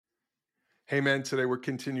Hey man, today we're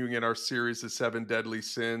continuing in our series, The Seven Deadly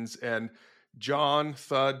Sins. And John,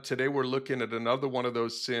 Thud, today we're looking at another one of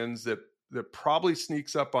those sins that probably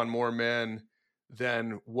sneaks up on more men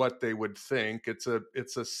than what they would think. It's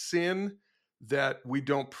a sin that we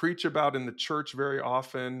don't preach about in the church very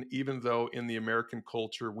often, even though in the American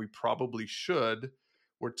culture we probably should.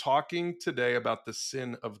 We're talking today about the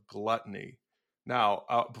sin of gluttony. Now,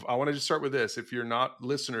 I want to just start with this. If you're not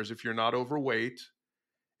listeners, if you're not overweight,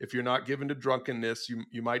 if you're not given to drunkenness,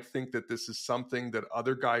 you might think that this is something that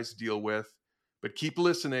other guys deal with, but keep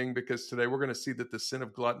listening because today we're going to see that the sin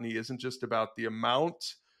of gluttony isn't just about the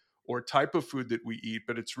amount or type of food that we eat,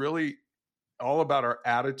 but it's really all about our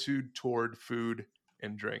attitude toward food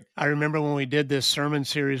and drink. I remember when we did this sermon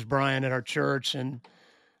series, Brian, at our church, and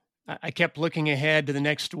I kept looking ahead to the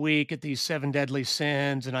next week at these seven deadly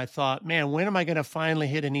sins. And I thought, man, when am I going to finally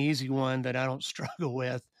hit an easy one that I don't struggle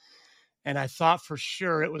with? And I thought for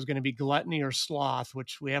sure it was going to be gluttony or sloth,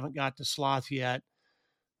 which we haven't got to sloth yet.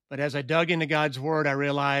 But as I dug into God's word, I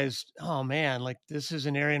realized, oh man, like this is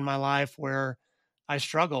an area in my life where I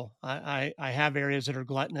struggle. I have areas that are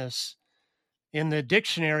gluttonous. In the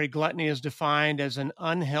dictionary, gluttony is defined as an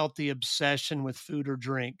unhealthy obsession with food or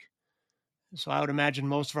drink. So I would imagine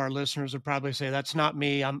most of our listeners would probably say, that's not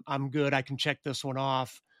me. I'm good. I can check this one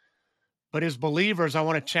off. But as believers, I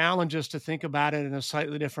want to challenge us to think about it in a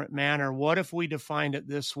slightly different manner. What if we defined it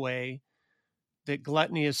this way, that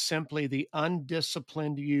gluttony is simply the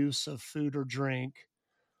undisciplined use of food or drink,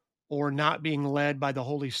 or not being led by the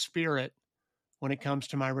Holy Spirit when it comes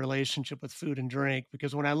to my relationship with food and drink?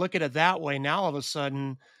 Because when I look at it that way, now all of a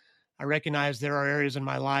sudden, I recognize there are areas in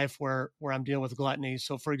my life where I'm dealing with gluttony.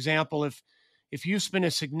 So for example, if you spend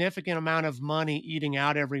a significant amount of money eating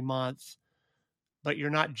out every month, but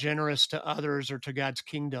you're not generous to others or to God's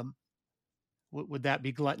kingdom, would that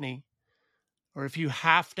be gluttony? Or if you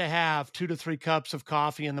have to have 2 to 3 cups of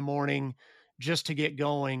coffee in the morning just to get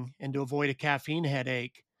going and to avoid a caffeine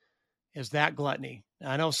headache, is that gluttony?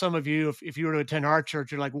 I know some of you, if you were to attend our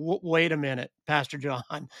church, you're like, wait a minute, Pastor John,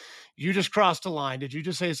 you just crossed a line. Did you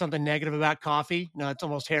just say something negative about coffee? No, it's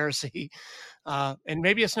almost heresy. And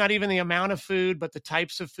maybe it's not even the amount of food, but the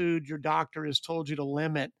types of food your doctor has told you to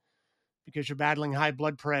limit because you're battling high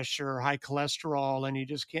blood pressure or high cholesterol and you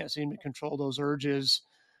just can't seem to control those urges.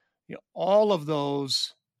 All of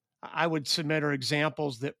those, I would submit, are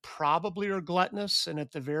examples that probably are gluttonous, and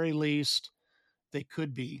at the very least, they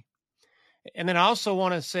could be. And then I also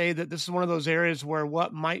want to say that this is one of those areas where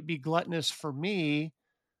what might be gluttonous for me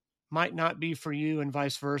might not be for you, and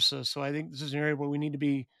vice versa. So I think this is an area where we need to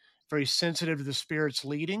be very sensitive to the Spirit's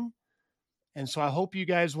leading. And so I hope you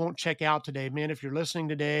guys won't check out today. Man, if you're listening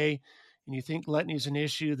today and you think gluttony is an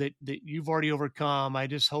issue that you've already overcome, I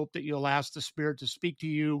just hope that you'll ask the Spirit to speak to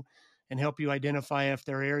you and help you identify if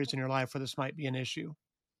there are areas in your life where this might be an issue.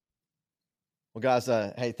 Well, guys,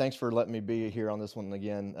 hey, thanks for letting me be here on this one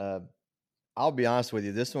again. I'll be honest with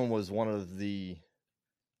you. This one was one of the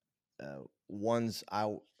ones I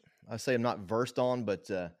say I'm not versed on,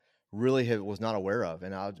 but really was not aware of.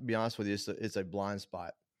 And I'll be honest with you, it's a blind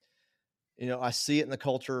spot. I see it in the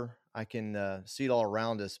culture. I can see it all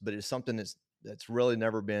around us, but it's something that's really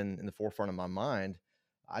never been in the forefront of my mind.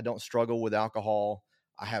 I don't struggle with alcohol.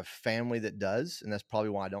 I have family that does, and that's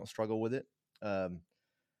probably why I don't struggle with it.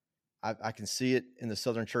 I can see it in the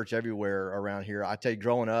Southern church everywhere around here. I tell you,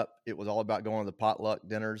 growing up, it was all about going to the potluck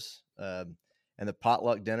dinners. And the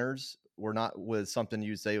potluck dinners were not with something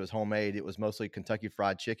you'd say was homemade. It was mostly Kentucky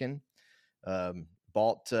Fried Chicken,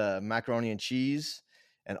 bought macaroni and cheese,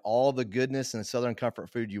 and all the goodness and Southern comfort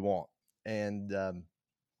food you want. And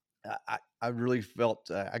I really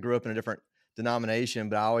felt, I grew up in a different denomination,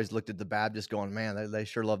 but I always looked at the Baptists going, man, they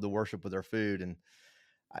sure love to worship with their food. And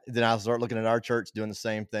then I start looking at our church doing the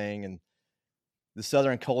same thing. And the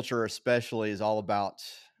Southern culture especially is all about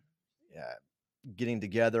getting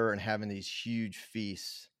together and having these huge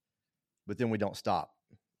feasts, but then we don't stop.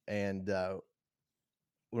 And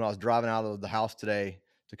when I was driving out of the house today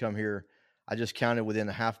to come here, I just counted within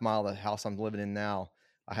a half mile of the house I'm living in now,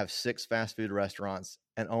 I have 6 fast food restaurants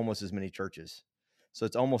and almost as many churches. So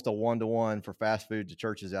it's almost a 1-to-1 for fast food to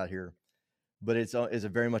churches out here. But it's a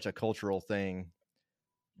very much a cultural thing.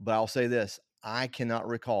 But I'll say this, I cannot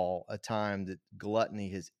recall a time that gluttony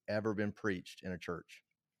has ever been preached in a church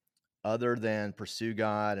other than Pursue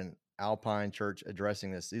God and Alpine Church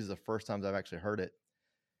addressing this. These are the first times I've actually heard it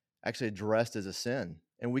actually addressed as a sin.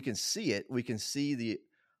 And we can see it. We can see the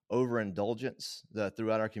overindulgence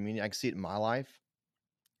throughout our community. I can see it in my life.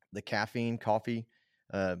 The caffeine, coffee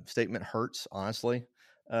statement hurts, honestly,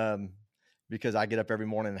 because I get up every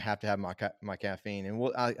morning and have to have my caffeine. And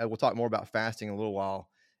we'll talk more about fasting in a little while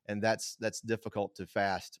And that's difficult to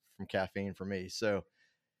fast from caffeine for me. So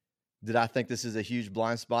did I think this is a huge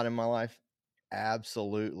blind spot in my life?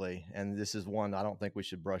 Absolutely. And this is one I don't think we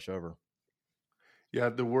should brush over. Yeah,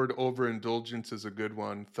 the word overindulgence is a good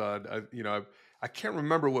one, Thud. I can't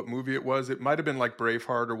remember what movie it was. It might have been like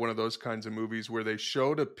Braveheart or one of those kinds of movies where they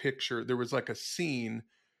showed a picture. There was like a scene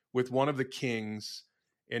with one of the kings,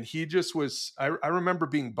 and he just was. I remember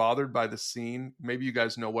being bothered by the scene. Maybe you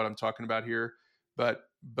guys know what I'm talking about here, but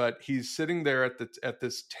he's sitting there at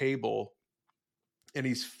this table, and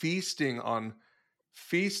he's feasting on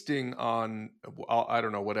I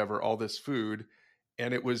don't know, whatever, all this food,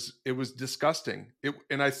 and it was disgusting.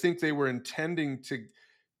 And I think they were intending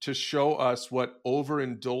to show us what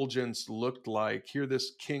overindulgence looked like. Here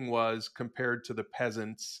this king was compared to the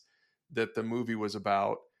peasants that the movie was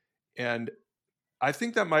about. And I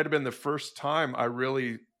think that might have been the first time I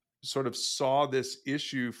really sort of saw this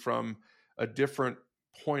issue from a different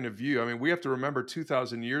point of view. I mean, we have to remember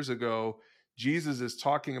 2,000 years ago, Jesus is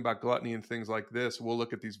talking about gluttony and things like this. We'll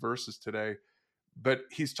look at these verses today, but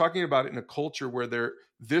he's talking about it in a culture where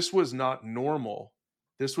this was not normal.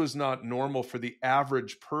 This was not normal for the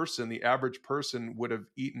average person. The average person would have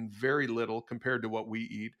eaten very little compared to what we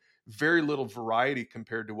eat, very little variety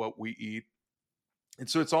compared to what we eat. And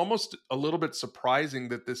so it's almost a little bit surprising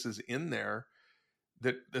that this is in there,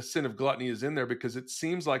 that the sin of gluttony is in there, because it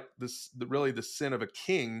seems like really the sin of a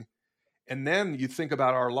king. And then you think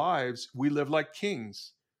about our lives, we live like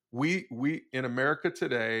kings. We in America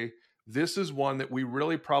today, this is one that we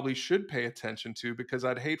really probably should pay attention to, because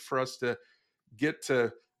I'd hate for us to get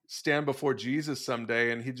to stand before Jesus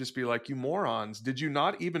someday and he'd just be like, you morons, did you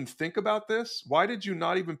not even think about this? Why did you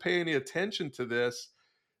not even pay any attention to this?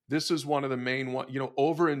 This is one of the main one.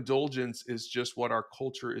 Overindulgence is just what our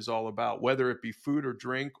culture is all about, whether it be food or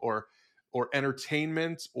drink or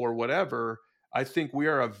entertainment or whatever. I think we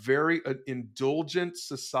are a very indulgent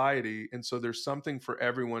society, and so there's something for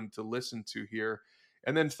everyone to listen to here.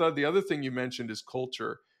 And then, Thud, the other thing you mentioned is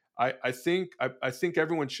culture. I think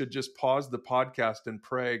everyone should just pause the podcast and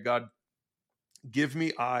pray, God, give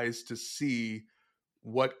me eyes to see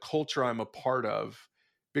what culture I'm a part of.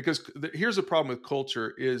 Because here's a problem with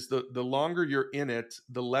culture is the longer you're in it,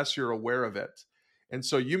 the less you're aware of it. And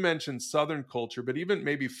so you mentioned Southern culture, but even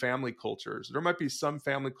maybe family cultures. There might be some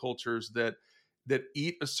family cultures that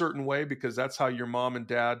eat a certain way because that's how your mom and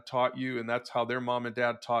dad taught you, and that's how their mom and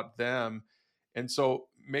dad taught them. And so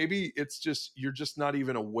maybe it's just you're just not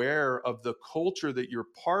even aware of the culture that you're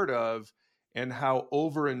part of, and how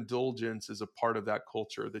overindulgence is a part of that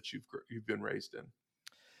culture that you've been raised in.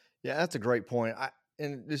 Yeah, that's a great point.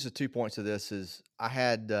 And this is 2 points of this is I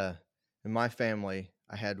had, in my family,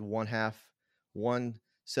 I had one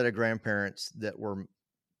set of grandparents that were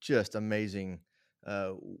just amazing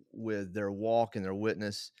with their walk and their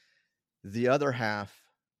witness. The other half,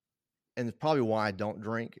 and it's probably why I don't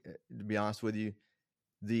drink, to be honest with you,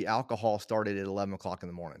 the alcohol started at 11 o'clock in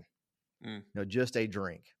the morning, just a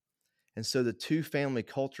drink. And so the two family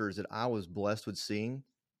cultures that I was blessed with seeing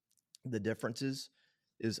the differences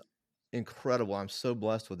is incredible. I'm so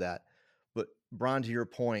blessed with that. But Brian, to your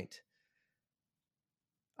point,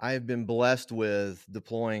 I have been blessed with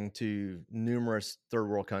deploying to numerous third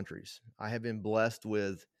world countries. I have been blessed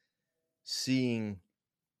with seeing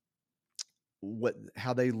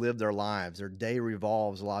how they live their lives. Their day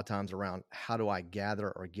revolves a lot of times around how do I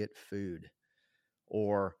gather or get food?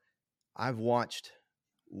 Or I've watched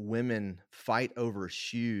women fight over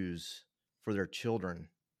shoes for their children.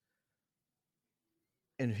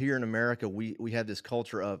 And here in America, we have this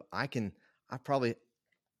culture of I probably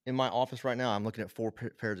in my office right now, I'm looking at 4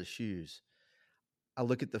 pairs of shoes. I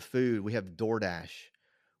look at the food. We have DoorDash.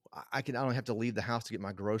 I don't have to leave the house to get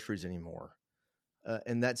my groceries anymore.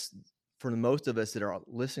 And that's for the most of us that are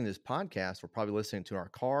listening to this podcast. We're probably listening to our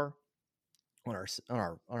car, on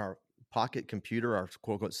our pocket computer, our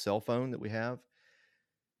quote unquote cell phone that we have.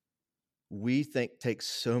 We take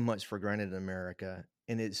so much for granted in America,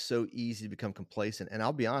 and it's so easy to become complacent. And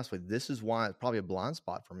I'll be honest with you, this is why it's probably a blind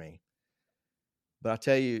spot for me. But I'll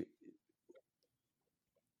tell you,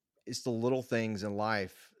 it's the little things in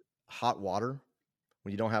life. Hot water,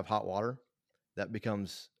 when you don't have hot water, that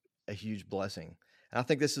becomes a huge blessing. And I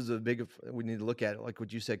think this is we need to look at it, like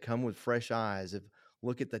what you said, come with fresh eyes.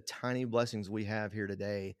 Look at the tiny blessings we have here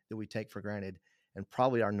today that we take for granted. And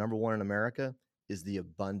probably our number one in America is the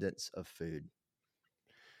abundance of food.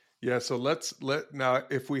 Yeah, so now,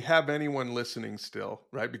 if we have anyone listening still,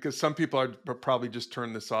 right? Because some people are probably just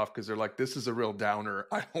turn this off because they're like, this is a real downer.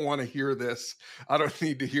 I don't want to hear this. I don't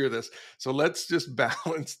need to hear this. So let's just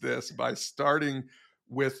balance this by starting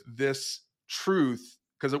with this truth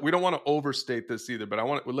because we don't want to overstate this either,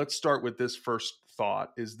 but let's start with this first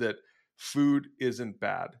thought, is that food isn't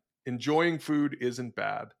bad. Enjoying food isn't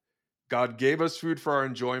bad. God gave us food for our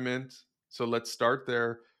enjoyment, so let's start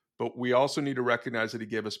there. But we also need to recognize that he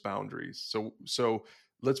gave us boundaries. So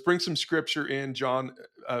let's bring some scripture in. John,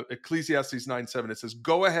 Ecclesiastes 9:7, it says,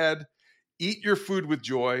 "Go ahead, eat your food with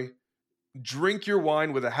joy, drink your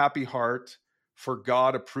wine with a happy heart, for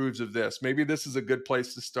God approves of this." Maybe this is a good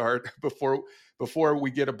place to start before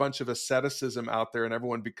we get a bunch of asceticism out there and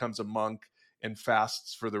everyone becomes a monk and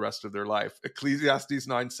fasts for the rest of their life. Ecclesiastes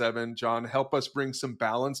 9:7, John, help us bring some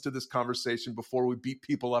balance to this conversation before we beat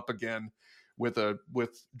people up again with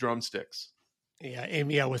drumsticks.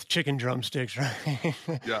 Yeah, with chicken drumsticks, right?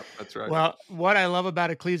 Yeah, that's right. Well, what I love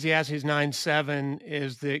about Ecclesiastes 9:7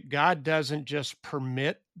 is that God doesn't just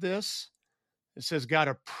permit this. It says God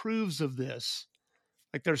approves of this.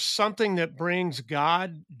 Like there's something that brings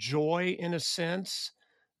God joy in a sense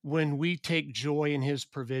when we take joy in his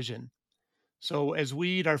provision. So as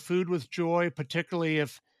we eat our food with joy, particularly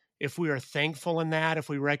if we are thankful in that, if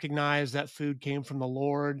we recognize that food came from the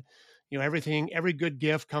Lord, every good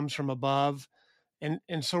gift comes from above.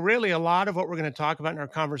 And so really a lot of what we're going to talk about in our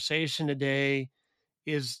conversation today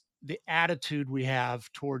is the attitude we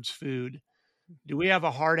have towards food. Do we have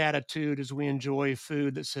a heart attitude as we enjoy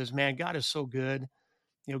food that says, man, God is so good.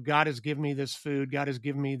 God has given me this food. God has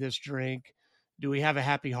given me this drink. Do we have a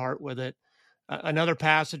happy heart with it? Another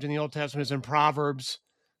passage in the Old Testament is in Proverbs.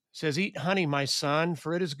 It says, "Eat honey, my son,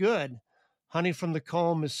 for it is good. Honey from the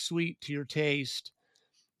comb is sweet to your taste."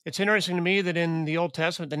 It's interesting to me that in the Old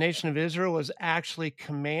Testament, the nation of Israel was actually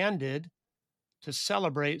commanded to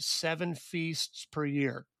celebrate 7 feasts per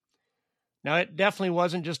year. Now, it definitely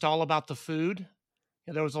wasn't just all about the food.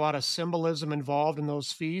 There was a lot of symbolism involved in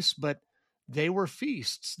those feasts, but they were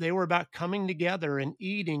feasts. They were about coming together and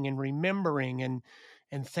eating and remembering and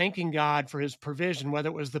thanking God for his provision, whether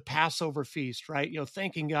it was the Passover feast, right?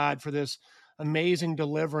 Thanking God for this amazing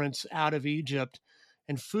deliverance out of Egypt.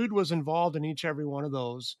 And food was involved in each every one of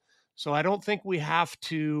those. So I don't think we have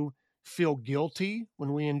to feel guilty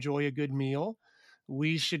when we enjoy a good meal.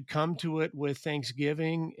 We should come to it with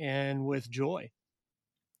thanksgiving and with joy.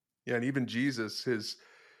 Yeah, and even Jesus,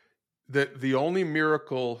 the only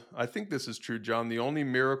miracle, I think this is true, John, the only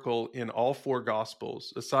miracle in all 4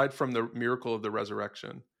 Gospels, aside from the miracle of the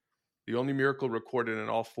resurrection, the only miracle recorded in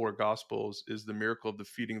all 4 Gospels is the miracle of the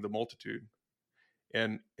feeding of the multitude.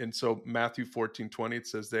 And so Matthew 14:20, it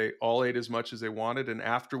says they all ate as much as they wanted, and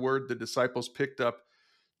afterward the disciples picked up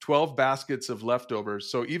 12 baskets of leftovers.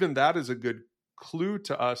 So even that is a good clue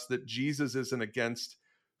to us that Jesus isn't against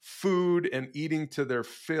food and eating to their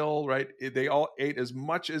fill, right? They all ate as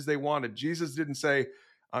much as they wanted. Jesus didn't say,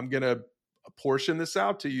 "I'm going to portion this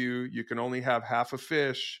out to you. You can only have half a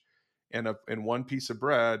fish and 1 piece of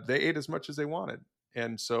bread." They ate as much as they wanted.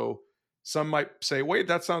 And so some might say, "Wait,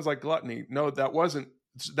 that sounds like gluttony." No, that wasn't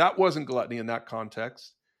gluttony in that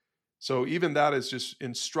context. So even that is just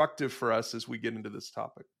instructive for us as we get into this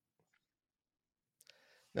topic.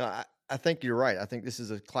 No, I think you're right. I think this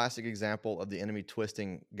is a classic example of the enemy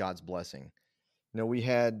twisting God's blessing. We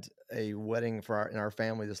had a wedding in our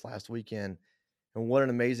family this last weekend, and what an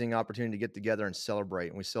amazing opportunity to get together and celebrate.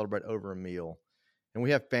 And we celebrate over a meal. And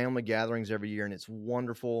we have family gatherings every year, and it's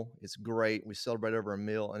wonderful. It's great. We celebrate over a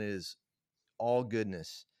meal, and it is all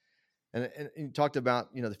goodness. And you talked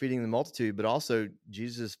about, the feeding of the multitude, but also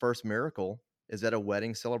Jesus' first miracle is at a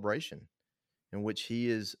wedding celebration in which he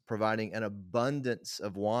is providing an abundance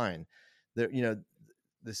of wine. There, you're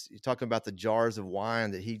talking about the jars of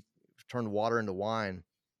wine that he turned water into wine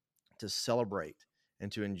to celebrate and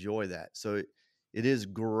to enjoy that. So it is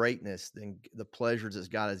greatness. And the pleasures that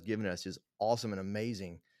God has given us is awesome and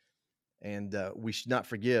amazing. And we should not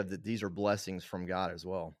forgive that these are blessings from God as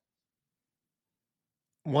well.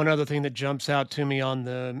 One other thing that jumps out to me on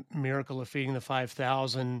the miracle of feeding the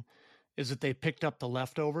 5,000 is that they picked up the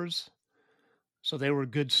leftovers. So they were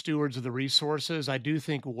good stewards of the resources. I do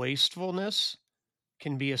think wastefulness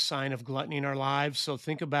can be a sign of gluttony in our lives. So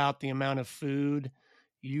think about the amount of food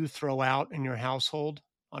you throw out in your household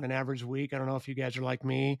on an average week. I don't know if you guys are like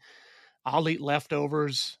me. I'll eat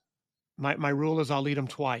leftovers. My rule is I'll eat them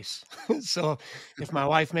twice. So if my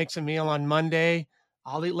wife makes a meal on Monday,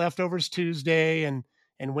 I'll eat leftovers Tuesday, and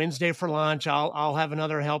Wednesday for lunch, I'll have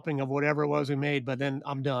another helping of whatever it was we made, but then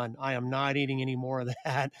I'm done. I am not eating any more of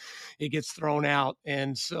that. It gets thrown out.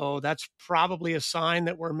 And so that's probably a sign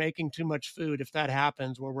that we're making too much food. If that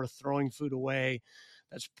happens, where we're throwing food away,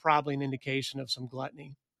 that's probably an indication of some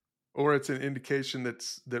gluttony. Or it's an indication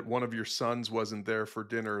that one of your sons wasn't there for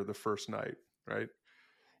dinner the first night, right?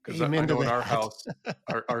 Because I Amen to know in our that. house,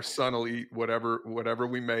 our son will eat whatever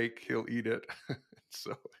we make, he'll eat it.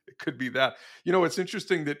 So it could be that. It's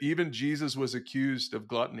interesting that even Jesus was accused of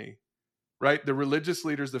gluttony, right? The religious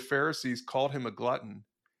leaders, the Pharisees, called him a glutton.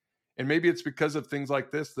 And maybe it's because of things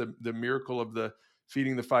like this, the miracle of the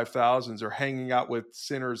feeding the 5,000s or hanging out with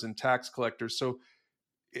sinners and tax collectors. So,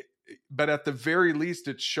 but at the very least,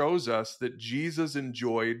 it shows us that Jesus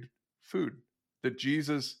enjoyed food, that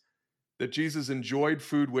Jesus enjoyed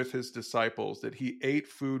food with his disciples, that he ate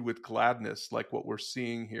food with gladness, like what we're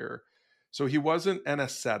seeing here. So he wasn't an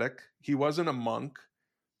ascetic, he wasn't a monk,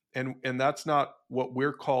 and that's not what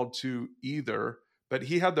we're called to either, but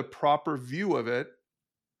he had the proper view of it,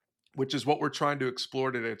 which is what we're trying to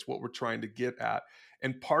explore today. It's what we're trying to get at.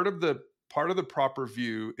 And part of the proper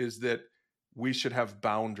view is that we should have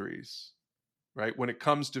boundaries, right? When it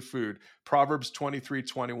comes to food. Proverbs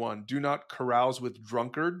 23:21, do not carouse with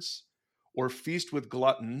drunkards or feast with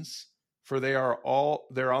gluttons, for they're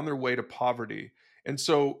on their way to poverty. And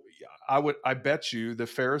so I bet you the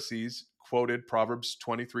Pharisees quoted Proverbs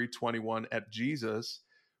 23:21 at Jesus,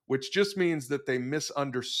 which just means that they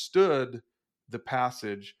misunderstood the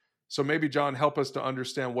passage. So maybe, John, help us to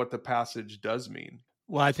understand what the passage does mean.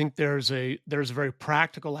 Well, I think there's a very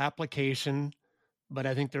practical application, but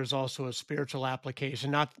I think there's also a spiritual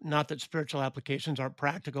application. Not that spiritual applications aren't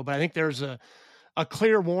practical, but I think there's a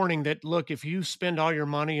clear warning that, look, if you spend all your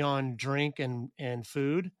money on drink and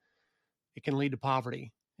food, it can lead to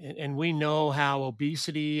poverty. And we know how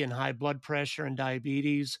obesity and high blood pressure and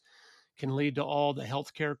diabetes can lead to all the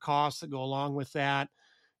healthcare costs that go along with that.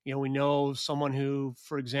 We know someone who,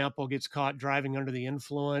 for example, gets caught driving under the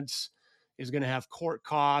influence is going to have court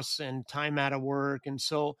costs and time out of work. And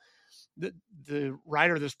so the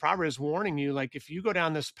writer of this proverb is warning you, like, if you go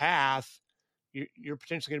down this path, you're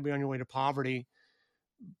potentially going to be on your way to poverty.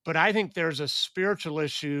 But I think there's a spiritual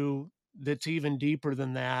issue that's even deeper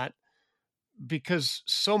than that, because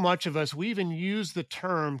so much of us, we even use the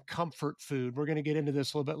term comfort food. We're going to get into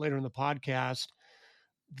this a little bit later in the podcast.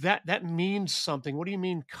 That means something. What do you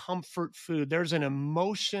mean comfort food? There's an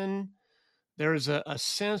emotion, there's a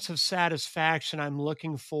sense of satisfaction I'm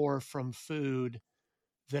looking for from food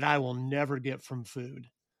that I will never get from food,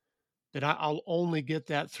 that I'll only get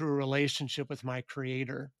that through a relationship with my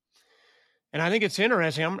Creator. And I think it's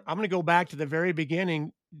interesting. I'm going to go back to the very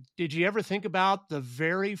beginning. Did you ever think about the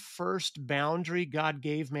very first boundary God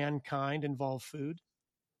gave mankind involved food?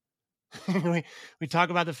 we talk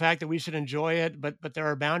about the fact that we should enjoy it, but there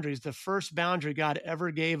are boundaries. The first boundary God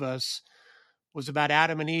ever gave us was about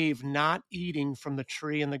Adam and Eve not eating from the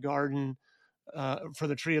tree in the garden, for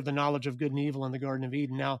the tree of the knowledge of good and evil in the Garden of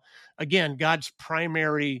Eden. Now, again, God's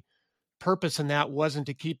primary purpose in that wasn't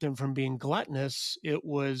to keep them from being gluttonous. It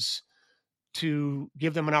was to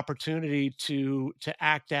give them an opportunity to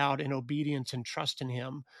act out in obedience and trust in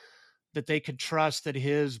him, that they could trust that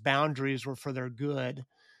his boundaries were for their good.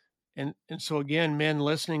 And so again, men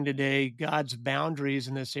listening today, God's boundaries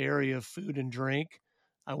in this area of food and drink,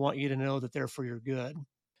 I want you to know that they're for your good.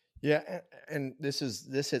 Yeah, and this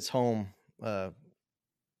hits home,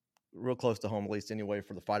 real close to home, at least anyway,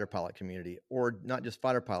 for the fighter pilot community, or not just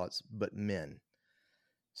fighter pilots, but men.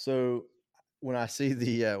 So when I see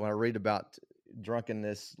when I read about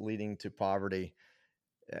drunkenness leading to poverty,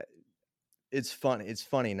 it's funny. It's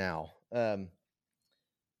funny now.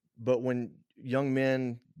 But when young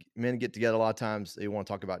men get together, a lot of times they want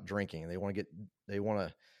to talk about drinking. They want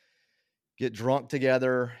to get drunk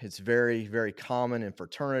together. It's very, very common in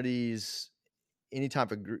fraternities, any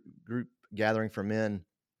type of group gathering for men.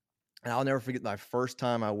 And I'll never forget my first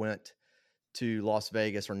time I went to Las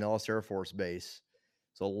Vegas or Nellis Air Force Base.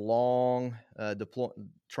 It's a long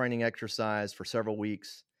training exercise for several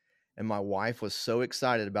weeks. And my wife was so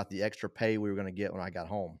excited about the extra pay we were going to get when I got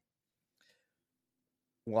home.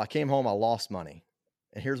 Well, I came home, I lost money.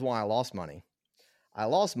 And here's why I lost money. I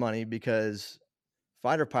lost money because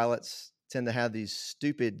fighter pilots tend to have these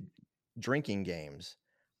stupid drinking games.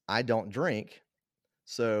 I don't drink.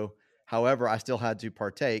 So, however, I still had to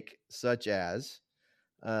partake, such as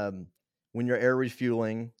when you're air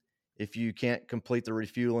refueling, if you can't complete the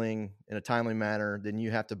refueling in a timely manner, then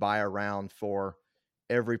you have to buy a round for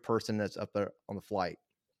every person that's up there on the flight.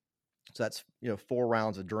 So that's 4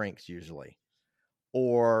 rounds of drinks usually.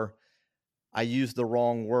 Or I used the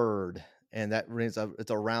wrong word, and that means it's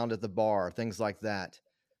a round at the bar, things like that.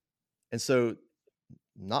 And so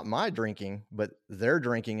not my drinking, but their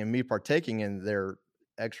drinking and me partaking in their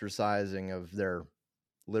exercising of their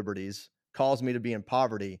liberties caused me to be in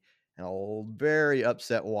poverty and a very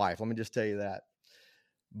upset wife. Let me just tell you that.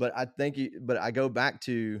 But I go back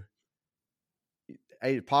to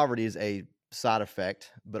poverty is a side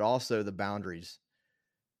effect, but also the boundaries.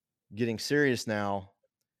 Getting serious now,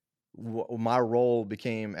 my role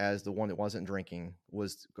became as the one that wasn't drinking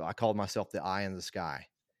was I called myself the eye in the sky.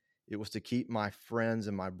 It was to keep my friends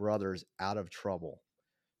and my brothers out of trouble,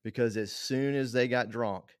 because as soon as they got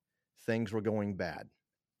drunk, things were going bad.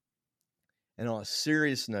 And on a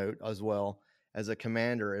serious note as well, as a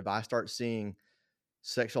commander, if I start seeing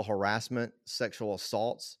sexual harassment, sexual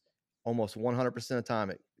assaults, almost 100% of the time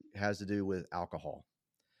it has to do with alcohol.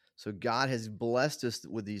 So God has blessed us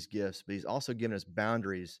with these gifts, but he's also given us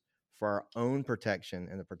boundaries for our own protection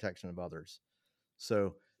and the protection of others.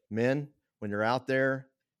 So men, when you're out there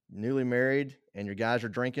newly married and your guys are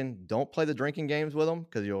drinking, don't play the drinking games with them,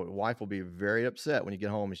 because your wife will be very upset when you get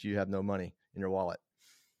home and you have no money in your wallet.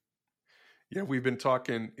 Yeah, we've been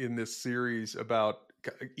talking in this series about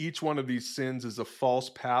each one of these sins is a false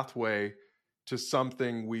pathway to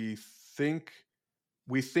something we think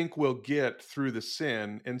we'll get through the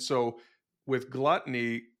sin. And so with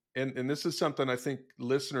gluttony, and this is something I think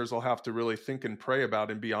listeners will have to really think and pray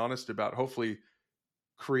about and be honest about, hopefully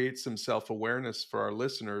create some self-awareness for our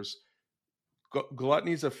listeners.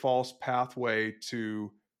 Gluttony is a false pathway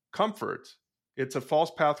to comfort. It's a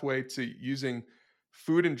false pathway to using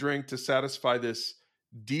food and drink to satisfy this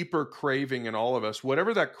deeper craving in all of us,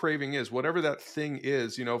 whatever that craving is, whatever that thing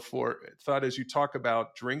is. For thought, as you talk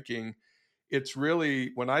about drinking, it's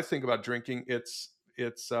really, when I think about drinking, it's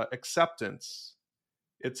acceptance.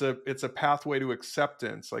 It's a pathway to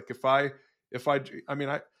acceptance. Like I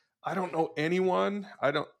don't know anyone.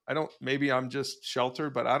 I don't, maybe I'm just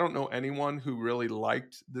sheltered, but I don't know anyone who really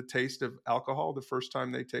liked the taste of alcohol the first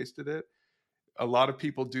time they tasted it. A lot of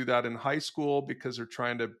people do that in high school because they're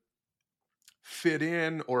trying to fit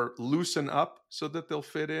in or loosen up so that they'll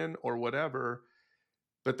fit in or whatever,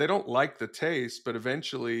 but they don't like the taste. But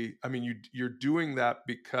eventually, you're doing that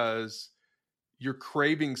because you're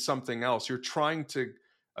craving something else. You're trying to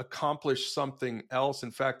accomplish something else.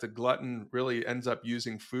 In fact, a glutton really ends up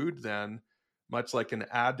using food then, much like an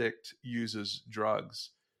addict uses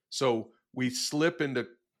drugs. So we slip into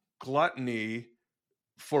gluttony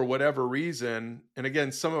for whatever reason. And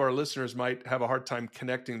again, some of our listeners might have a hard time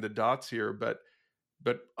connecting the dots here, but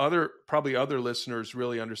probably other listeners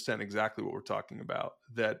really understand exactly what we're talking about,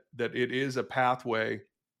 that it is a pathway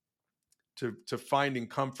to finding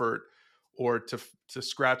comfort, or to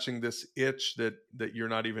scratching this itch that you're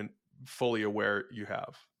not even fully aware you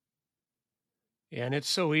have. Yeah, and it's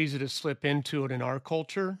so easy to slip into it in our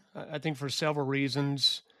culture. I think for several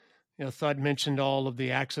reasons. Thud mentioned all of the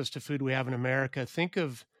access to food we have in America. Think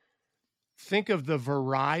of the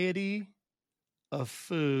variety of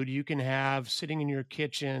food you can have sitting in your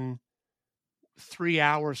kitchen 3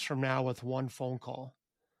 hours from now with one phone call.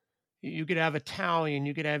 You could have Italian,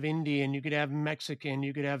 you could have Indian, you could have Mexican,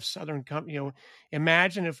 you could have Southern.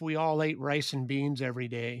 Imagine if we all ate rice and beans every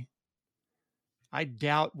day. I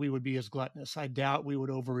doubt we would be as gluttonous. I doubt we would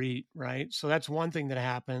overeat, right? So that's one thing that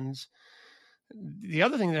happens. The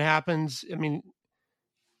other thing that happens,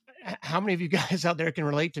 how many of you guys out there can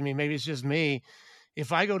relate to me? Maybe it's just me.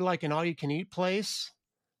 If I go to like an all-you-can-eat place,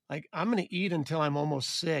 like I'm going to eat until I'm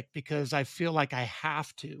almost sick because I feel like I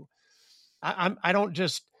have to. I don't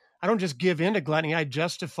just give in to gluttony. I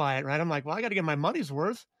justify it, right? I'm like, well, I got to get my money's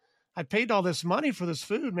worth. I paid all this money for this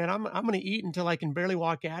food, man. I'm going to eat until I can barely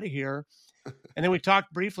walk out of here. And then we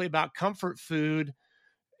talked briefly about comfort food.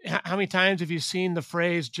 How many times have you seen the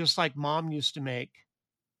phrase "just like mom used to make"?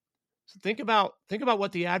 So think about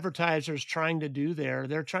what the advertiser is trying to do there.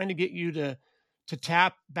 They're trying to get you to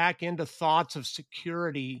tap back into thoughts of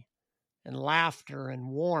security and laughter and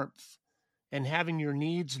warmth and having your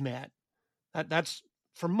needs met. That's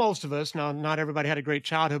for most of us. Now, not everybody had a great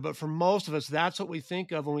childhood, but for most of us, that's what we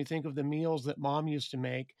think of when we think of the meals that mom used to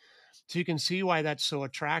make. So you can see why that's so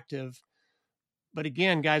attractive. But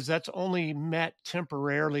again, guys, that's only met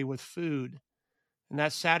temporarily with food. And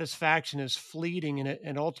that satisfaction is fleeting, and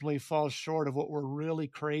it ultimately falls short of what we're really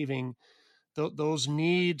craving. Those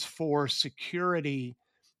needs for security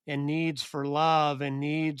and needs for love and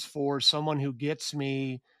needs for someone who gets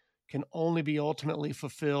me can only be ultimately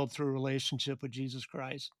fulfilled through a relationship with Jesus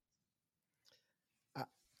Christ.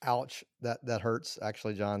 Ouch. That hurts,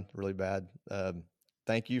 actually, John, really bad.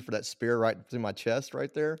 Thank you for that spear right through my chest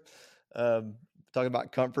right there. Talking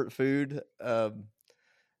about comfort food.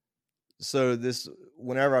 So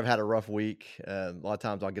whenever I've had a rough week, a lot of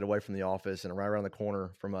times I'll get away from the office, and right around the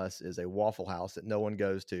corner from us is a Waffle House that no one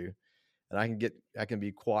goes to. And I can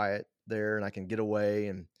be quiet there, and I can get away.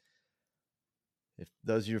 And if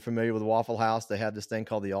those of you are familiar with Waffle House, they have this thing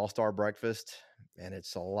called the All-Star Breakfast, and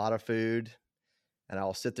it's a lot of food. and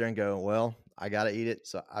I'll sit there and go, well, I got to eat it.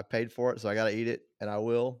 So I paid for it. So I got to eat it, and I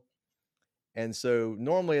will. And so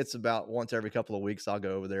normally it's about once every couple of weeks I'll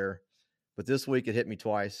go over there. But this week it hit me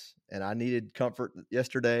twice, and I needed comfort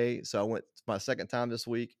yesterday. So I went my second time this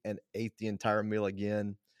week and ate the entire meal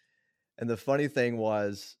again. And the funny thing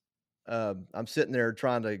was, I'm sitting there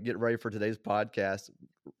trying to get ready for today's podcast,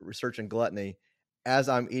 researching gluttony, as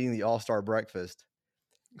I'm eating the all-star breakfast.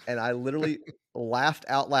 And I literally laughed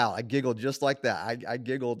out loud. I giggled just like that. I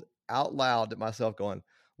giggled out loud at myself going,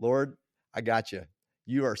 Lord, I got you.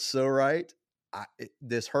 You are so right.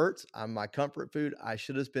 This hurts. I'm my comfort food. I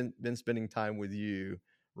should have been spending time with you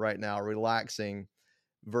right now, relaxing,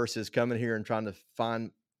 versus coming here and trying to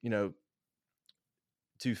find,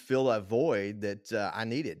 to fill that void that I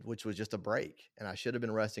needed, which was just a break. And I should have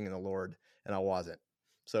been resting in the Lord, and I wasn't.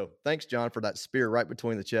 So thanks, John, for that spear right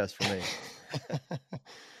between the chest for me.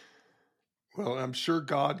 Well, I'm sure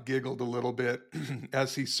God giggled a little bit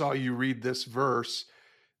as he saw you read this verse,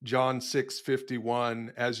 John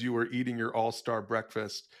 6:51, as you were eating your all-star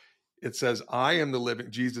breakfast. It says, I am the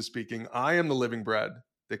living, Jesus speaking, I am the living bread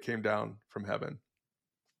that came down from heaven.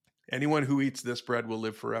 Anyone who eats this bread will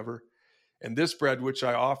live forever. And this bread which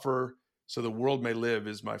I offer so the world may live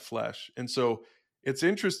is my flesh. And so it's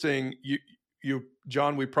interesting,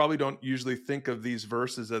 John, we probably don't usually think of these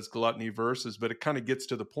verses as gluttony verses, but it kind of gets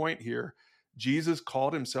to the point here. Jesus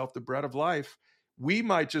called himself the bread of life. We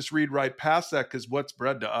might just read right past that because what's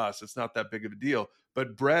bread to us? It's not that big of a deal.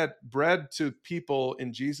 But bread to people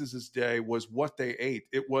in Jesus's day was what they ate.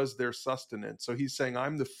 It was their sustenance. So he's saying,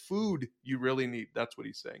 I'm the food you really need. That's what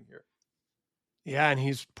he's saying here. Yeah, and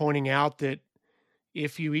he's pointing out that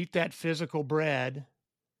if you eat that physical bread,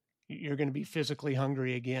 you're going to be physically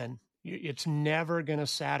hungry again. It's never going to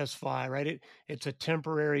satisfy, right? It's a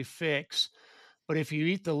temporary fix. But if you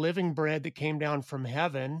eat the living bread that came down from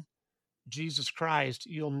heaven, Jesus Christ,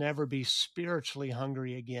 you'll never be spiritually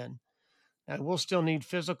hungry again. Now, we'll still need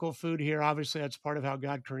physical food here. Obviously, that's part of how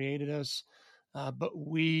God created us. But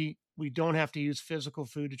we don't have to use physical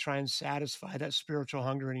food to try and satisfy that spiritual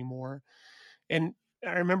hunger anymore. And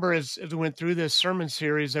I remember as we went through this sermon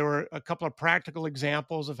series, there were a couple of practical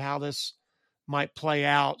examples of how this might play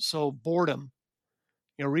out. So boredom.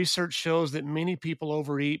 Research shows that many people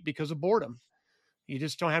overeat because of boredom. You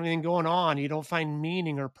just don't have anything going on. You don't find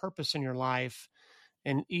meaning or purpose in your life.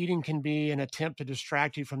 And eating can be an attempt to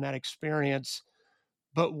distract you from that experience.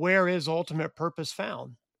 But where is ultimate purpose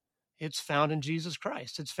found? It's found in Jesus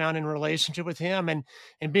Christ. It's found in relationship with him and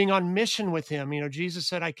being on mission with him. Jesus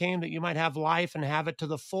said, I came that you might have life and have it to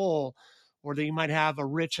the full, or that you might have a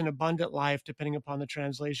rich and abundant life, depending upon the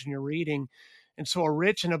translation you're reading. And so a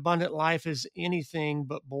rich and abundant life is anything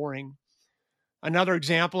but boring. Another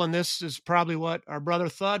example, and this is probably what our brother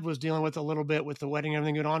Thud was dealing with a little bit with the wedding,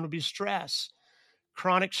 everything going on, would be stress.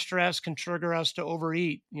 Chronic stress can trigger us to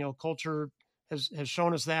overeat. Culture has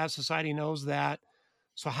shown us that. Society knows that.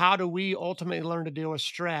 So how do we ultimately learn to deal with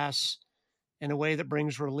stress in a way that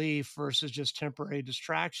brings relief versus just temporary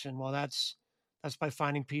distraction? Well, that's by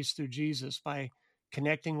finding peace through Jesus, by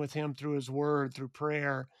connecting with him through his word, through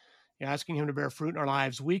prayer, asking him to bear fruit in our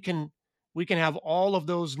lives. We can have all of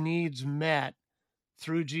those needs met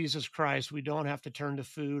through Jesus Christ. We don't have to turn to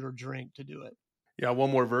food or drink to do it. Yeah,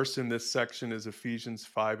 one more verse in this section is Ephesians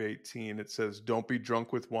 5:18. It says, don't be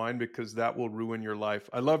drunk with wine because that will ruin your life.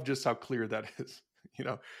 I love just how clear that is.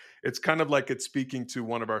 It's kind of like it's speaking to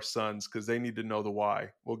one of our sons because they need to know the why.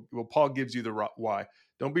 Well, Paul gives you the why.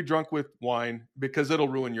 Don't be drunk with wine because it'll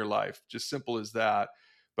ruin your life. Just simple as that.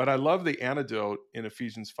 But I love the antidote in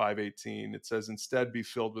Ephesians 5:18. It says, instead, be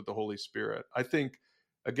filled with the Holy Spirit. I think,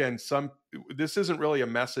 again, this isn't really a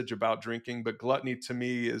message about drinking, but gluttony to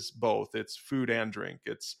me is both. It's food and drink.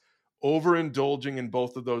 It's overindulging in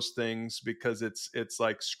both of those things because it's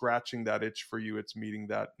like scratching that itch for you. It's meeting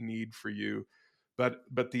that need for you.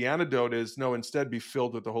 But the antidote is, no, instead be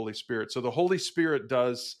filled with the Holy Spirit. So the Holy Spirit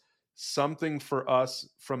does something for us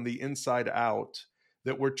from the inside out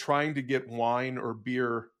that we're trying to get wine or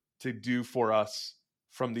beer to do for us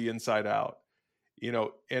from the inside out.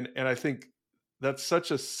 And I think that's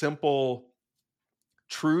such a simple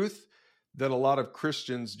truth that a lot of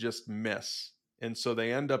Christians just miss. And so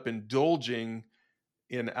they end up indulging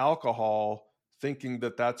in alcohol, thinking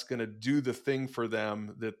that that's going to do the thing for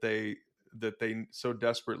them that they so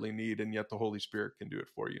desperately need, and yet the Holy Spirit can do it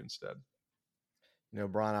for you instead.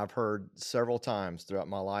 Brian, I've heard several times throughout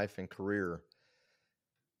my life and career,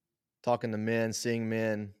 talking to men, seeing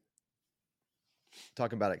men,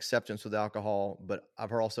 talking about acceptance with alcohol, but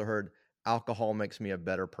I've also heard alcohol makes me a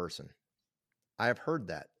better person. I have heard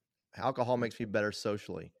that. Alcohol makes me better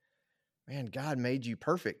socially. Man, God made you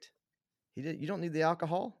perfect. You don't need the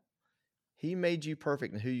alcohol. He made you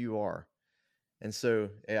perfect in who you are. And so,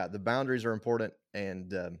 yeah, the boundaries are important.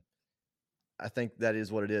 And I think that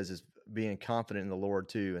is what it is being confident in the Lord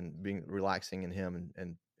too, and being relaxing in him,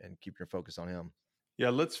 and keep your focus on him. Yeah,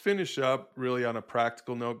 let's finish up really on a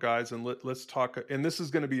practical note, guys, and let's talk. And this is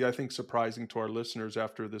going to be, I think, surprising to our listeners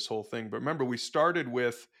after this whole thing. But remember, we started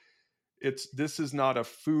with this is not a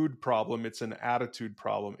food problem; it's an attitude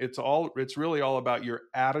problem. It's really all about your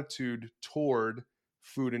attitude toward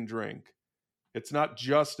food and drink. It's not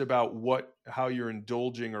just about how you're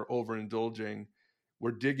indulging or overindulging.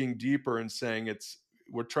 We're digging deeper and saying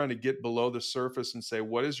we're trying to get below the surface and say,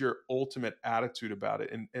 what is your ultimate attitude about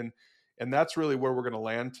it? And that's really where we're going to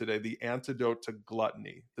land today. The antidote to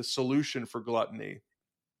gluttony, the solution for gluttony,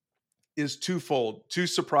 is twofold, two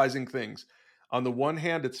surprising things. On the one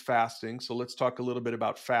hand, it's fasting. So let's talk a little bit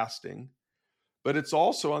about fasting. But it's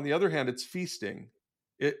also, on the other hand, it's feasting.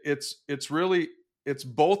 It's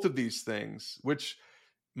both of these things, which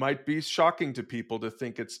might be shocking to people to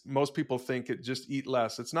think most people think it just eat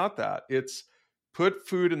less. It's not that. It's put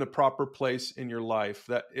food in the proper place in your life.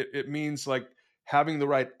 That it means like having the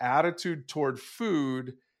right attitude toward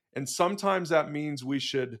food. And sometimes that means we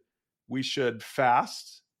should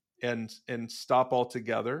fast and stop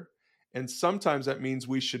altogether. And sometimes that means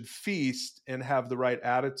we should feast and have the right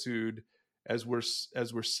attitude as we're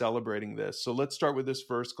celebrating this. So let's start with this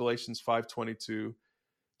verse, Galatians 5:22.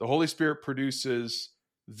 The Holy Spirit produces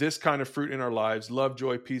this kind of fruit in our lives: love,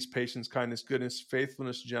 joy, peace, patience, kindness, goodness,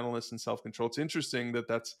 faithfulness, gentleness, and self-control. It's interesting that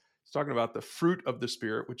it's talking about the fruit of the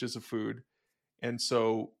Spirit, which is a food. And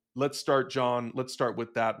so let's start, John. Let's start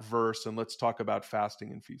with that verse, and let's talk about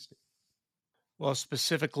fasting and feasting. Well,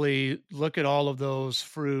 specifically, look at all of those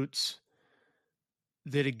fruits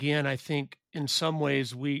that, again, I think in some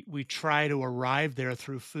ways we try to arrive there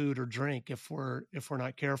through food or drink if we're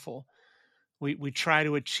not careful. We try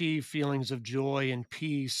to achieve feelings of joy and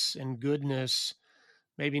peace and goodness,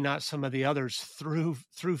 maybe not some of the others, through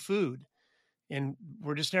food. And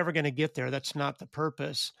we're just never going to get there. That's not the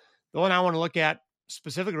purpose. The one I want to look at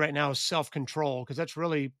specifically right now is self-control, because that's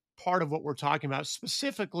really part of what we're talking about.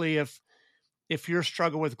 Specifically, if your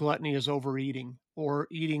struggle with gluttony is overeating or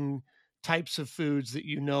eating types of foods that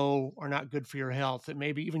you know are not good for your health, that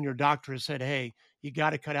maybe even your doctor has said, hey, you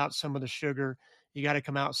got to cut out some of the sugar, you got to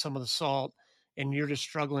come out some of the salt, and you're just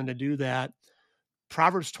struggling to do that.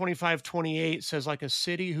 Proverbs 25:28 says, like a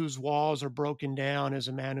city whose walls are broken down is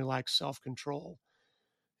a man who lacks self-control.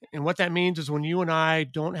 And what that means is when you and I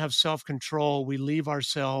don't have self-control, we leave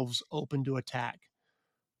ourselves open to attack.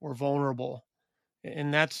 We're vulnerable.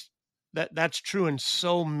 And that's true in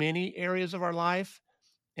so many areas of our life.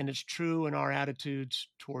 And it's true in our attitudes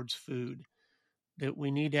towards food, that we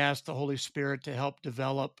need to ask the Holy Spirit to help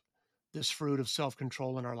develop this fruit of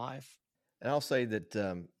self-control in our life. And I'll say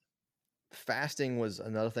that fasting was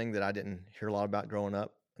another thing that I didn't hear a lot about growing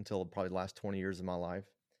up until probably the last 20 years of my life.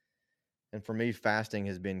 And for me, fasting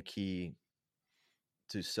has been key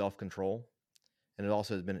to self-control. And it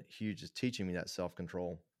also has been huge at teaching me that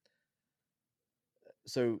self-control.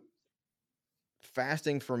 So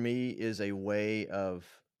fasting for me is a way of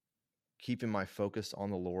keeping my focus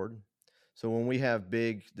on the Lord. So when we have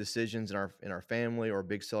big decisions in our family or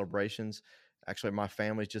big celebrations, actually my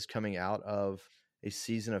family's just coming out of a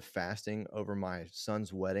season of fasting over my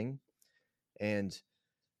son's wedding. And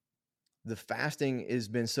the fasting has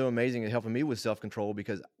been so amazing at helping me with self-control,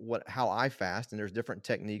 because how I fast, and there's different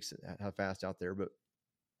techniques how fast out there, but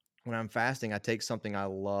when I'm fasting, I take something I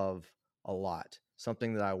love a lot,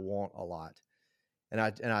 something that I want a lot, and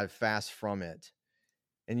I fast from it.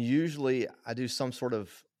 And usually I do some sort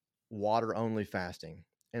of water only fasting.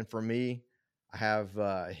 And for me, I have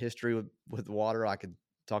a history with water I could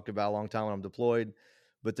talk about a long time when I'm deployed,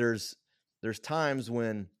 but there's times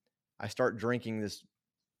when I start drinking this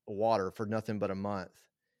water for nothing but a month,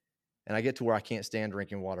 and I get to where I can't stand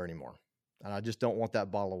drinking water anymore, and I just don't want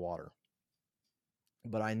that bottle of water.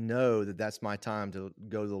 But I know that that's my time to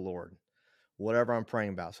go to the Lord, whatever I'm praying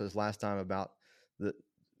about. So this last time about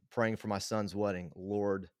praying for my son's wedding,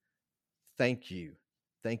 Lord, thank you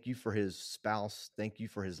for his spouse, thank you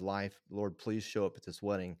for his life, Lord, please show up at this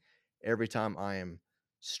wedding. Every time I am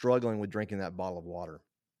struggling with drinking that bottle of water.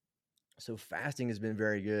 So fasting has been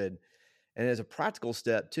very good. And as a practical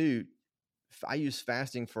step too, I use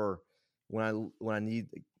fasting for when I need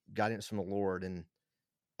guidance from the Lord. And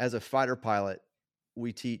as a fighter pilot,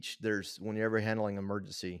 we teach when you're ever handling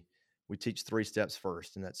emergency, we teach 3 steps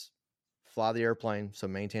first. And that's fly the airplane, so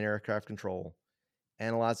maintain aircraft control,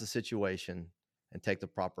 analyze the situation, and take the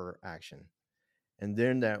proper action. And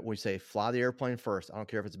then that we say, fly the airplane first. I don't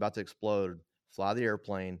care if it's about to explode, fly the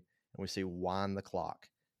airplane, and we say, wind the clock.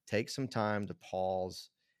 Take some time to pause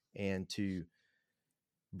and to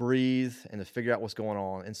breathe and to figure out what's going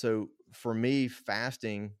on. And so for me,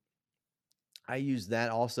 fasting, I use that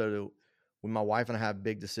also to, when my wife and I have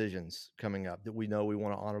big decisions coming up that we know we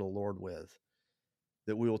want to honor the Lord with,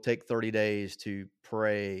 that we will take 30 days to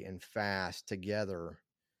pray and fast together,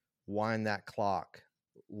 wind that clock,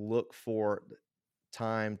 look for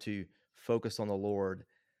time to focus on the Lord,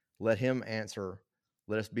 let him answer,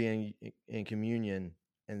 let us be in communion,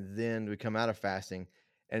 and then we come out of fasting.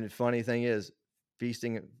 And the funny thing is,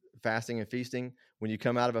 fasting and feasting, when you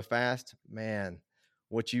come out of a fast, man,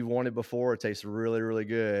 what you wanted before, it tastes really, really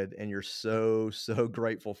good, and you're so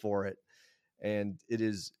grateful for it. And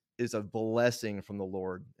it's a blessing from the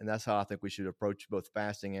Lord. And that's how I think we should approach both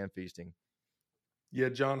fasting and feasting. Yeah,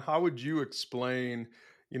 John, how would you explain,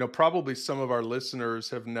 probably some of our listeners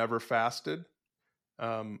have never fasted,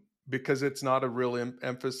 because it's not a real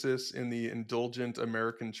emphasis in the indulgent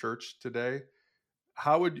American church today.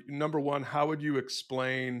 Number one, how would you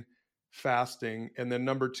explain fasting? And then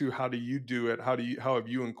number two, how do you do it? How have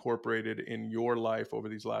you incorporated in your life over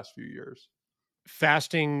these last few years?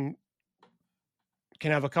 Fasting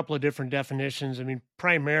can have a couple of different definitions. I mean,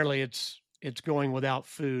 primarily it's going without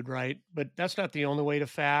food, right? But that's not the only way to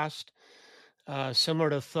fast.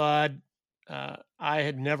 Similar to Thud, I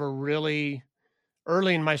had never really,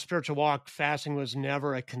 early in my spiritual walk, fasting was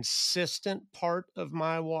never a consistent part of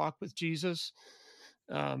my walk with Jesus.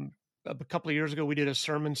 A couple of years ago, we did a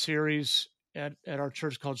sermon series at our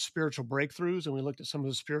church called Spiritual Breakthroughs, and we looked at some of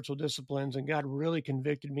the spiritual disciplines, and God really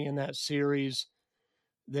convicted me in that series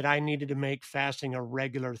that I needed to make fasting a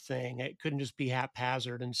regular thing. It couldn't just be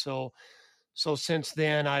haphazard. And so since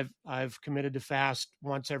then I've committed to fast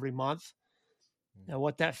once every month. Now,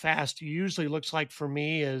 what that fast usually looks like for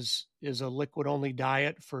me is a liquid only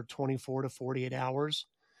diet for 24 to 48 hours.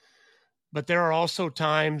 But there are also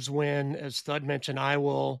times when, as Thud mentioned, I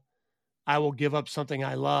will give up something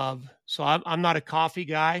I love. So I'm not a coffee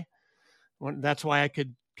guy. That's why I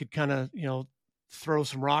could kind of, throw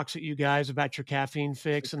some rocks at you guys about your caffeine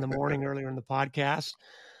fix in the morning earlier in the podcast.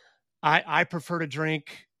 I prefer to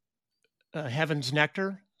drink Heaven's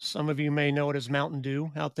Nectar. Some of you may know it as Mountain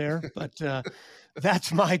Dew out there, but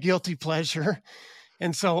that's my guilty pleasure.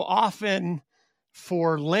 And so often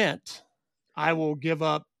for Lent, I'll give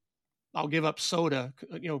up soda,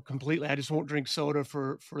 completely. I just won't drink soda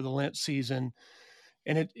for the Lent season.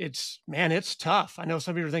 And it's tough. I know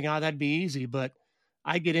some of you are thinking, that'd be easy, but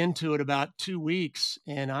I get into it about 2 weeks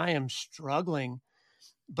and I am struggling,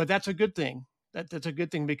 but that's a good thing. That's a good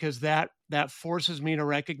thing, because that forces me to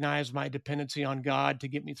recognize my dependency on God to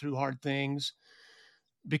get me through hard things,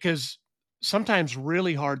 because sometimes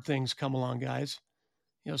really hard things come along, guys.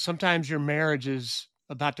 Sometimes your marriage is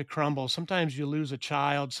about to crumble. Sometimes you lose a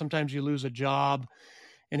child. Sometimes you lose a job.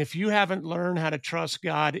 And if you haven't learned how to trust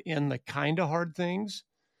God in the kind of hard things,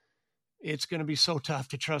 it's going to be so tough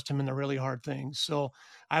to trust him in the really hard things. So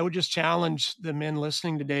I would just challenge the men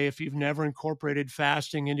listening today, if you've never incorporated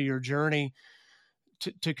fasting into your journey,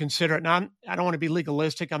 to consider it. Now, I don't want to be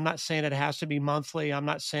legalistic. I'm not saying it has to be monthly. I'm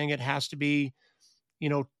not saying it has to be,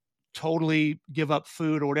 totally give up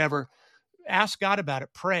food or whatever. Ask God about it.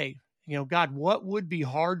 Pray, God, what would be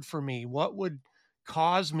hard for me? What would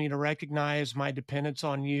cause me to recognize my dependence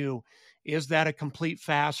on you? Is that a complete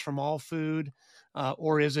fast from all food?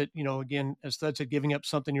 Or is it, again, as Thud said, giving up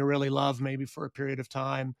something you really love, maybe for a period of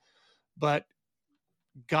time? But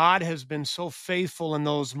God has been so faithful in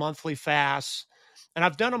those monthly fasts. And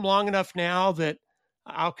I've done them long enough now that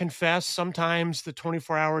I'll confess sometimes the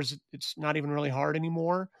 24 hours, it's not even really hard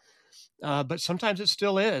anymore. But sometimes it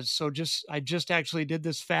still is. So I just actually did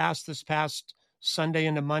this fast this past Sunday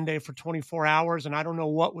into Monday for 24 hours. And I don't know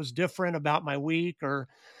what was different about my week or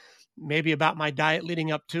maybe about my diet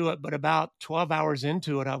leading up to it, but about 12 hours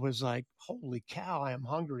into it, I was like, holy cow, I am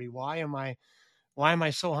hungry. Why am I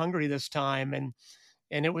so hungry this time?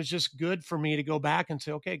 And it was just good for me to go back and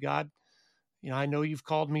say, okay, God, I know you've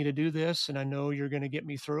called me to do this, and I know you're going to get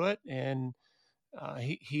me through it. And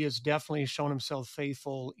he has definitely shown himself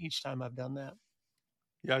faithful each time I've done that.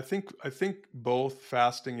 Yeah, I think both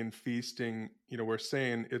fasting and feasting, we're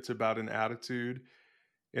saying it's about an attitude,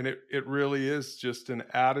 and it really is just an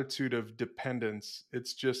attitude of dependence.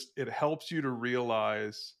 It helps you to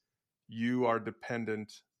realize you are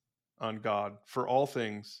dependent on God for all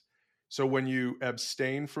things. So when you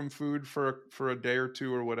abstain from food for a day or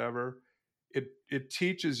two or whatever, it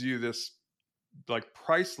teaches you this like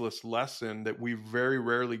priceless lesson that we very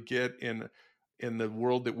rarely get in the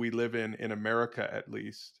world that we live in America, at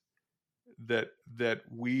least, that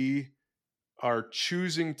we are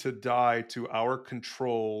choosing to die to our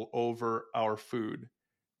control over our food.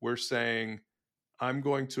 We're saying, I'm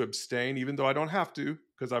going to abstain, even though I don't have to,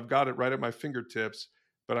 because I've got it right at my fingertips,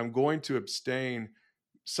 but I'm going to abstain.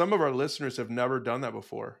 Some of our listeners have never done that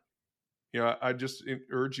before. I just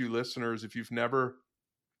urge you listeners, if you've never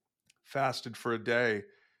fasted for a day,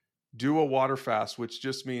 do a water fast, which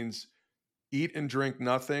just means eat and drink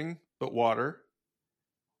nothing but water.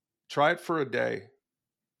 Try it for a day.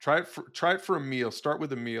 Try it for a meal. Start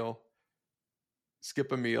with a meal.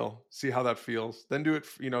 Skip a meal. See how that feels. Then do it,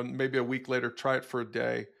 maybe a week later. Try it for a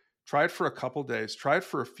day. Try it for a couple days. Try it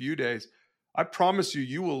for a few days. I promise you,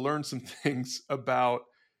 you will learn some things about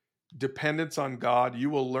dependence on God. You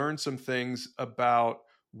will learn some things about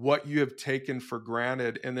what you have taken for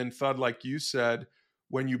granted. And then, Thud, like you said,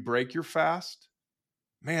 when you break your fast,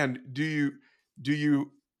 man, do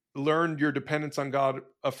you learn your dependence on God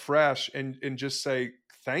afresh and just say,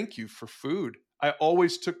 thank you for food. I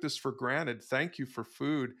always took this for granted. Thank you for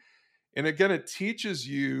food. And again, it teaches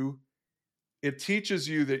you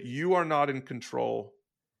that you are not in control,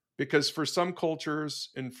 because for some cultures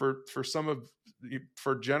and for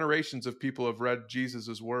generations of people who have read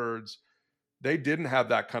Jesus's words, they didn't have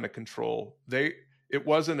that kind of control. It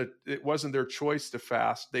wasn't their choice to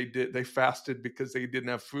fast. They fasted because they didn't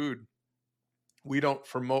have food. We don't,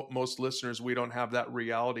 for most listeners, we don't have that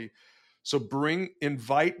reality. So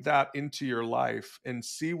invite that into your life and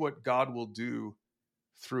see what God will do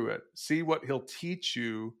through it. See what he'll teach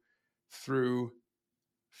you through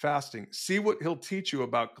fasting. See what he'll teach you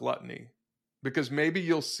about gluttony, because maybe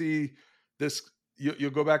you'll see this.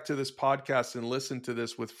 You'll go back to this podcast and listen to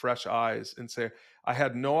this with fresh eyes and say, I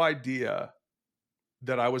had no idea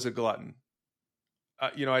that I was a glutton.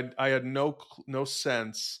 I had no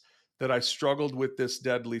sense that I struggled with this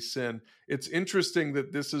deadly sin. It's interesting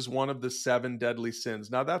that this is one of the 7 deadly sins.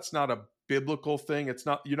 Now, that's not a biblical thing.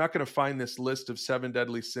 You're not going to find this list of 7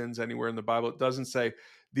 deadly sins anywhere in the Bible. It doesn't say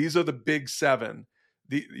these are the big 7.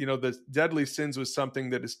 The deadly sins was something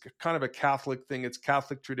that is kind of a Catholic thing. It's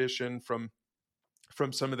Catholic tradition from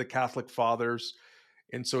some of the Catholic fathers.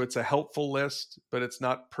 And so it's a helpful list, but it's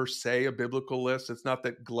not per se a biblical list. It's not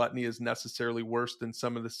that gluttony is necessarily worse than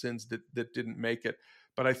some of the sins that didn't make it.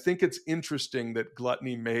 But I think it's interesting that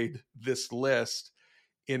gluttony made this list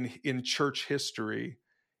in church history.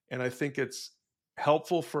 And I think it's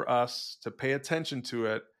helpful for us to pay attention to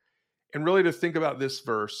it and really to think about this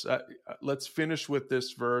verse. Let's finish with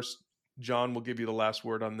this verse. John will give you the last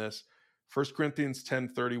word on this. 1 Corinthians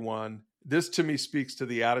 10:31. This to me speaks to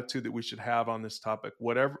the attitude that we should have on this topic.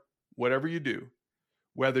 Whatever you do,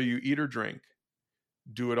 whether you eat or drink,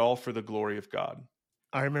 do it all for the glory of God.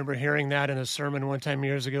 I remember hearing that in a sermon one time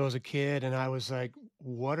years ago as a kid, and I was like,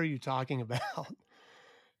 what are you talking about?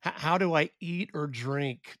 How do I eat or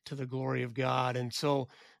drink to the glory of God? And so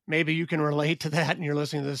maybe you can relate to that and you're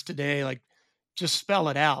listening to this today, like, just spell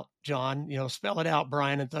it out, John, spell it out,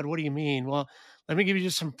 Brian. And thought, what do you mean? Well, let me give you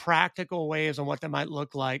just some practical ways on what that might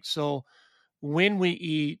look like. So when we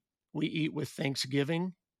eat with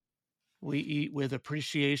thanksgiving, we eat with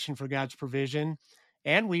appreciation for God's provision,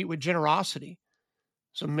 and we eat with generosity.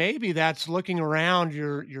 So maybe that's looking around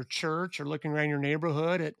your church or looking around your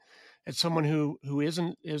neighborhood at someone who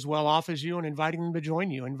isn't as well off as you and inviting them to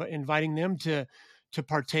join you, inviting them to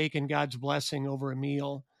partake in God's blessing over a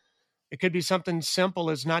meal. It could be something simple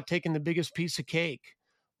as not taking the biggest piece of cake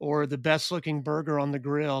or the best looking burger on the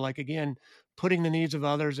grill. Like, again, putting the needs of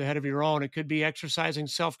others ahead of your own. It could be exercising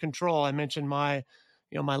self-control. I mentioned my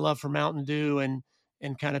love for Mountain Dew and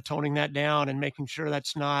kind of toning that down and making sure that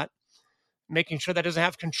doesn't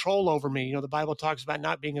have control over me. The Bible talks about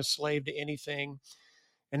not being a slave to anything.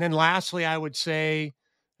 And then lastly, I would say,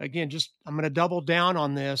 again, I'm going to double down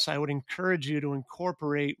on this. I would encourage you to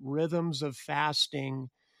incorporate rhythms of fasting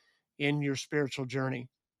in your spiritual journey.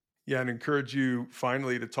 Yeah, and encourage you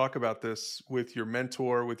finally to talk about this with your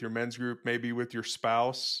mentor, with your men's group, maybe with your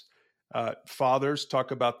spouse. Fathers, talk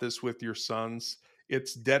about this with your sons.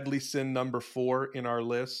 It's deadly sin number 4 in our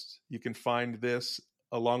list. You can find this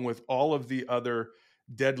along with all of the other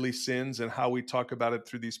deadly sins and how we talk about it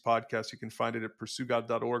through these podcasts. You can find it at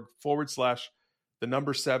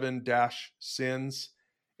pursuegod.org/7-sins.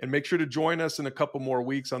 And make sure to join us in a couple more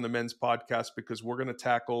weeks on the men's podcast, because we're going to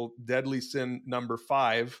tackle deadly sin number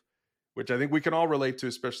 5, which I think we can all relate to,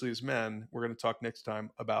 especially as men. We're going to talk next time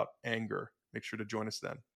about anger. Make sure to join us then.